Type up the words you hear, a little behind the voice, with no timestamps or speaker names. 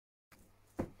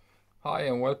Hi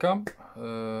and welcome.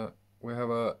 We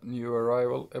have a new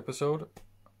arrival episode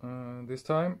this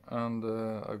time, and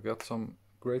I've got some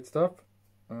great stuff.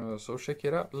 So check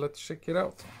it out. Let's check it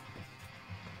out.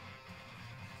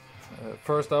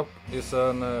 First up is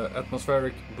an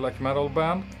atmospheric black metal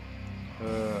band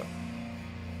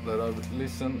that I've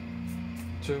listened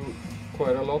to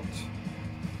quite a lot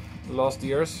last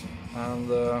years,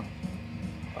 and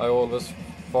I always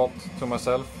thought to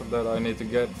myself that I need to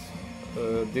get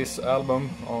this album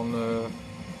on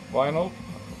vinyl.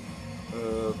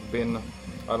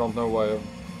 I don't know why I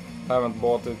haven't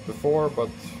bought it before, but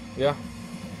yeah,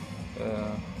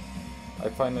 I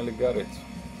finally got it.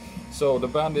 So the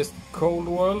band is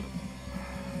Coldworld,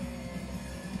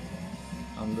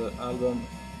 and the album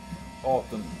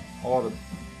Autumn.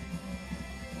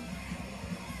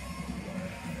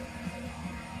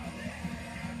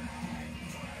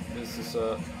 This is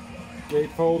a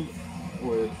gatefold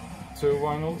with 2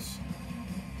 vinyls,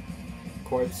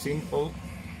 quite simple,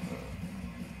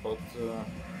 but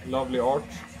lovely art,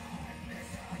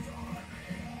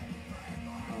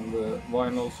 and the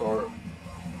vinyls are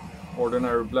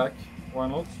ordinary black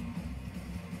vinyls,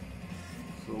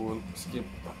 so we'll skip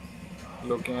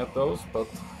looking at those, but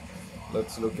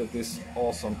let's look at this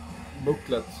awesome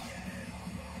booklet.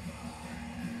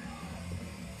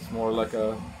 It's more like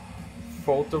a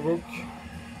photo book,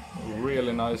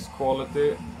 really nice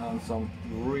quality and some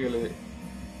really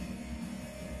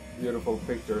beautiful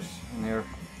pictures in here.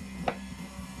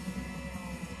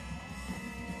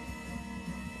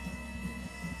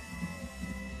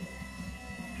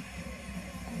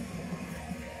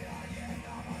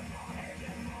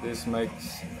 This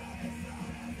makes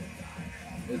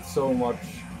it so much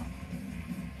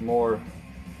more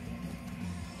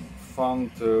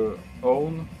fun to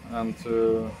own and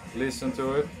to listen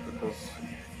to it, because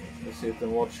you sit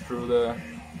and watch through the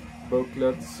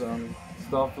booklets and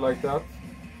stuff like that.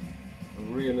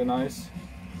 Really nice.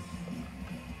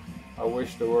 I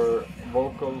wish there were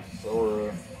vocals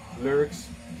or lyrics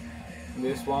in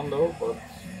this one though, but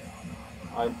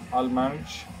I'll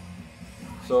manage.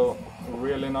 So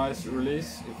really nice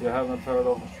release. If you haven't heard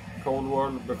of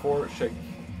Coldworld before, check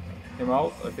him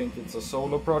out. I think it's a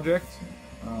solo project,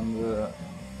 and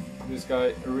this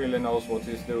guy really knows what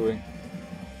he's doing.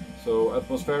 So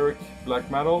atmospheric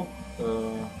black metal,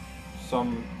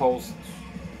 some post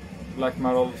black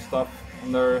metal stuff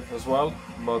in there as well,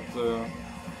 but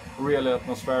really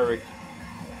atmospheric,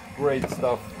 great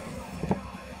stuff.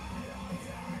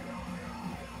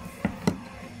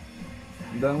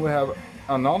 Then we have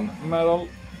a non-metal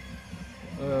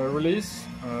release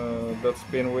that's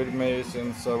been with me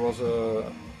since I was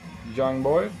a young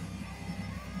boy.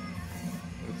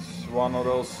 It's one of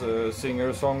those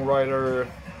singer-songwriter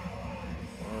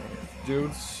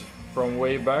dudes from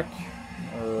way back,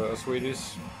 a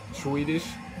Swedish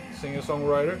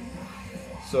singer-songwriter.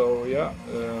 So yeah,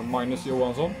 Magnus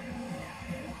Johansson.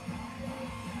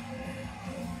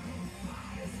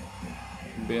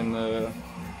 Been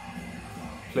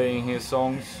playing his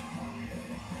songs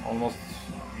almost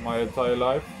my entire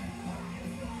life,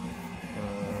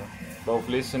 both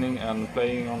listening and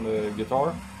playing on the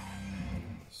guitar.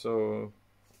 So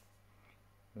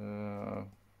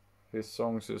his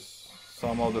songs is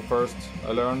some of the first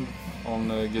I learned on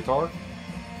guitar,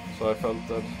 so I felt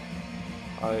that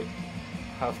I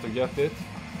have to get it,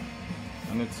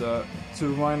 and it's a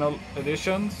 2 vinyl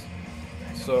edition.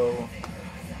 So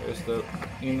here's the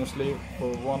inner sleeve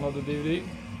for one of the DVD.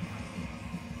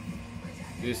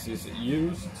 This is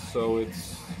used, so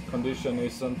its condition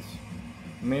isn't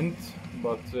mint,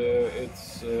 but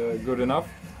it's good enough.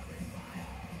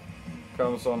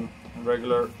 Comes on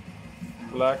regular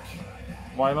black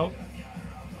vinyl.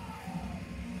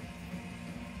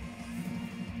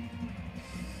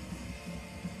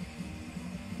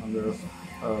 And there's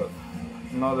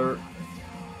another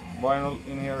vinyl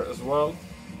in here as well.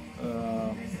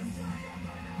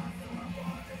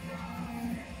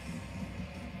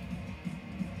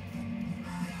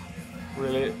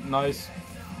 Really nice,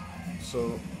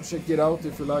 so check it out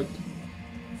if you like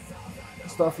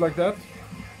stuff like that.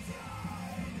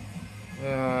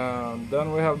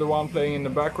 Then we have the one playing in the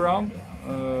background.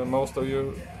 Most of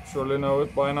you surely know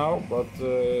it by now, but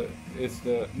it's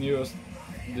the newest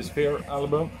Disfear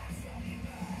album.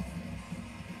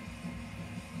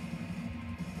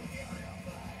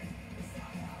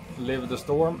 Live the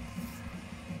Storm.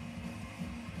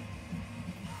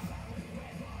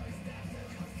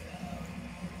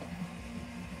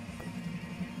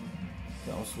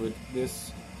 Comes with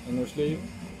this inner sleeve,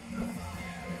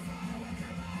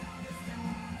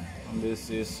 and this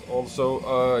is also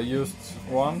a used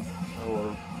one,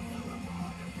 or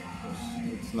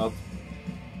It's not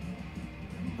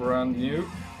brand new,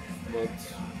 but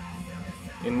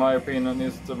in my opinion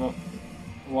it's the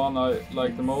one I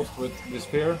like the most with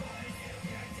Disfear.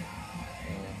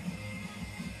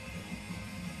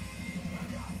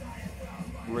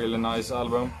 Really nice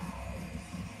album.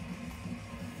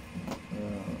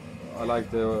 I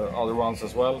like the other ones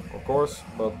as well, of course,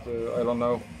 but I don't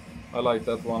know, I like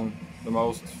that one the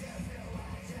most.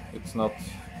 It's not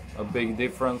a big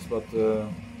difference, but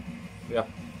yeah,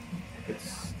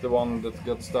 it's the one that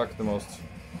got stuck the most.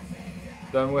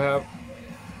 Then we have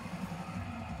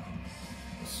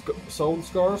Soul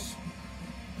Scars,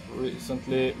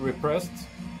 recently repressed,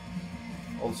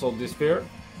 also Disfear.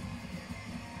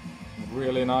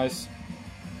 Really nice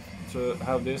to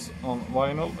have this on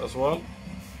vinyl as well.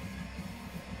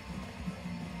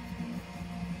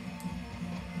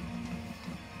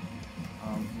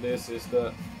 This is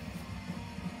the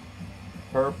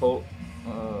purple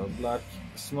black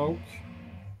smoke.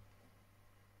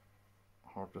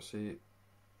 Hard to see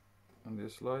in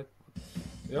this light.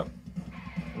 Yeah,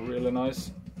 really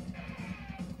nice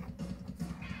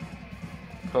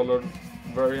colored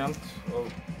variant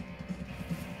of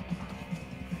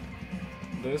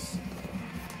this.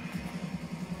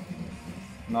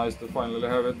 Nice to finally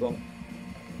have it on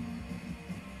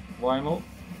vinyl.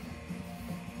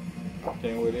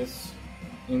 Came with this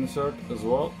insert as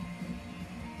well.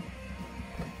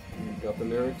 Got the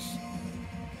lyrics.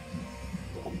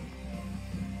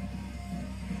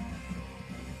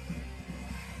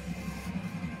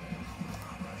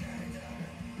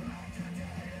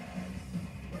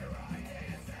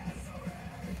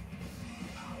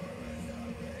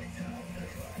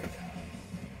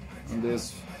 And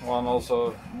this one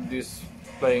also, this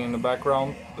playing in the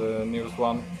background, the newest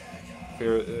one,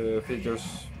 features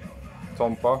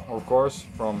Tompa, of course,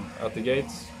 from At the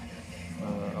Gates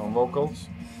on vocals.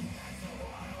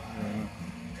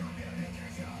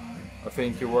 I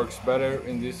think he works better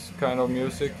in this kind of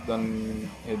music than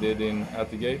he did in At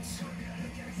the Gates.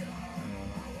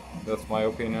 That's my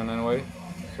opinion anyway.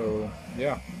 So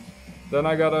yeah. Then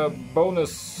I got a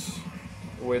bonus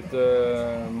with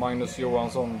Magnus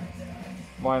Johansson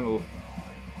vinyl,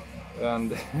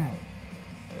 and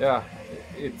yeah,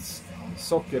 it's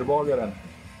Sockerbagaren.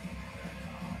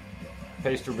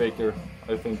 Pastry baker,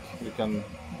 I think you can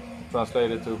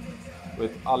translate it to,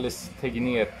 with Alice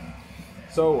Tegnér.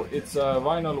 So it's a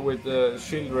vinyl with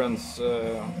children's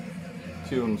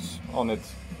tunes on it.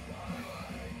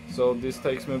 So this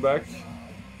takes me back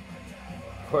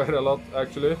quite a lot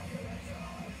actually.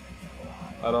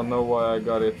 I don't know why I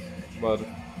got it, but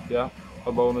yeah,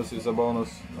 a bonus is a bonus,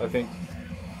 I think.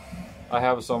 I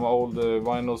have some old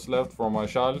vinyls left from my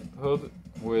childhood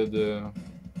with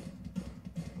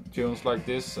tunes like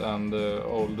this, and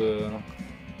old,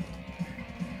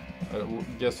 I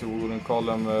guess you wouldn't call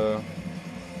them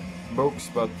books,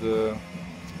 but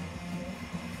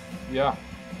yeah,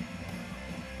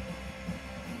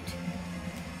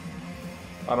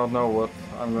 I don't know what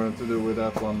I'm going to do with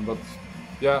that one, but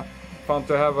yeah, fun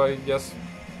to have, I guess.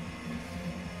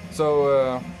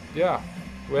 So yeah,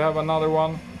 we have another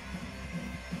one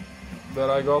that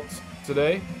I got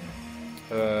today.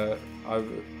 I've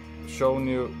shown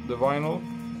you the vinyl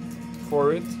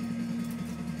for it,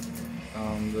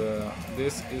 and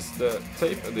this is the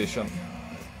tape edition,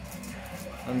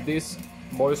 and this,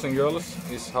 boys and girls,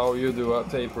 is how you do a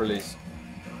tape release.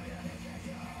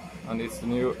 And it's the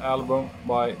new album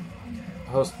by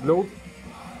Höstblod.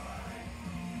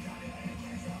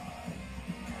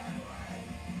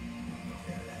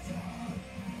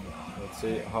 Let's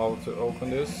see how to open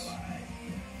this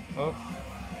up.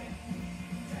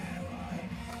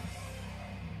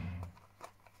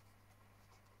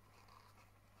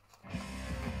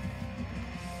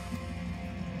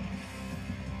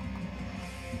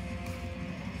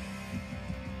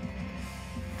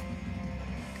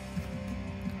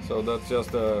 So that's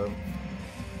just a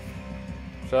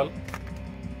shell.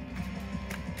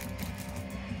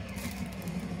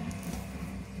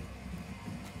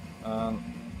 And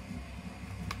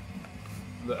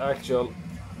the actual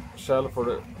shell for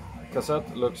the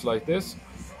cassette looks like this.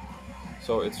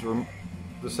 So it's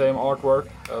the same artwork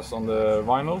as on the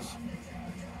vinyls.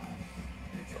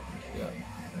 Yeah,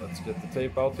 let's get the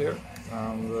tape out here.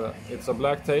 And it's a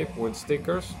black tape with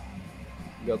stickers.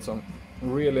 Got some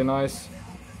really nice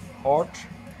art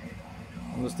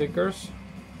on the stickers.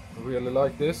 I really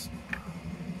like this.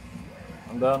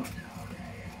 And then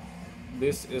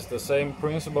this is the same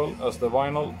principle as the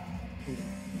vinyl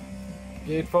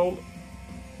gatefold.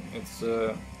 It's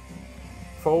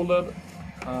folded,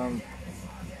 and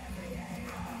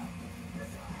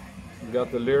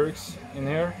got the lyrics in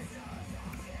here.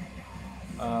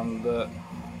 and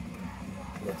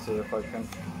let's see if I can.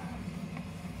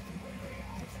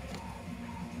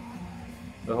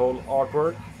 The whole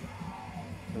artwork,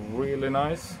 really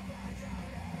nice.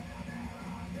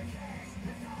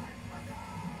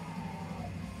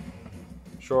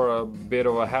 Sure, a bit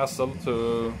of a hassle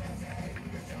to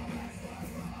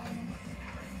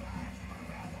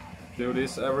do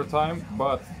this every time,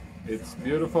 but it's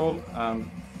beautiful and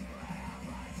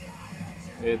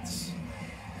it's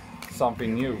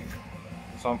something new,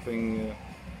 something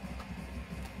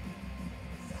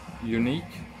unique.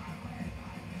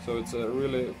 So it's a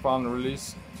really fun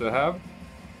release to have.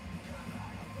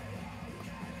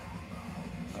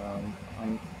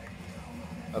 And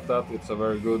at that, it's a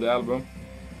very good album.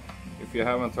 If you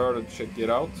haven't heard it, check it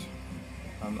out.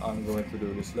 And I'm going to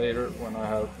do this later when I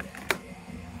have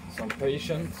some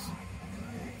patience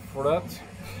for that.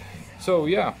 So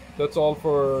yeah, that's all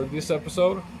for this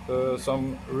episode.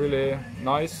 Some really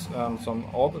nice and some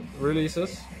odd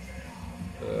releases.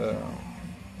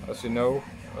 As you know,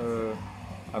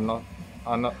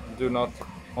 I do not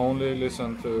only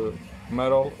listen to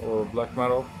metal or black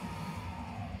metal.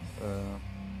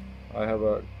 I have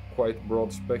a quite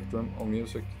broad spectrum of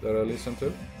music that I listen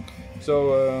to.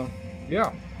 So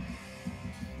yeah,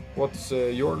 what's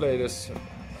your latest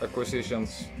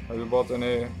acquisitions? Have you bought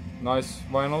any nice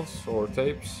vinyls or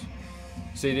tapes,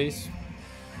 CDs?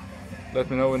 Let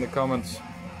me know in the comments.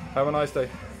 Have a nice day.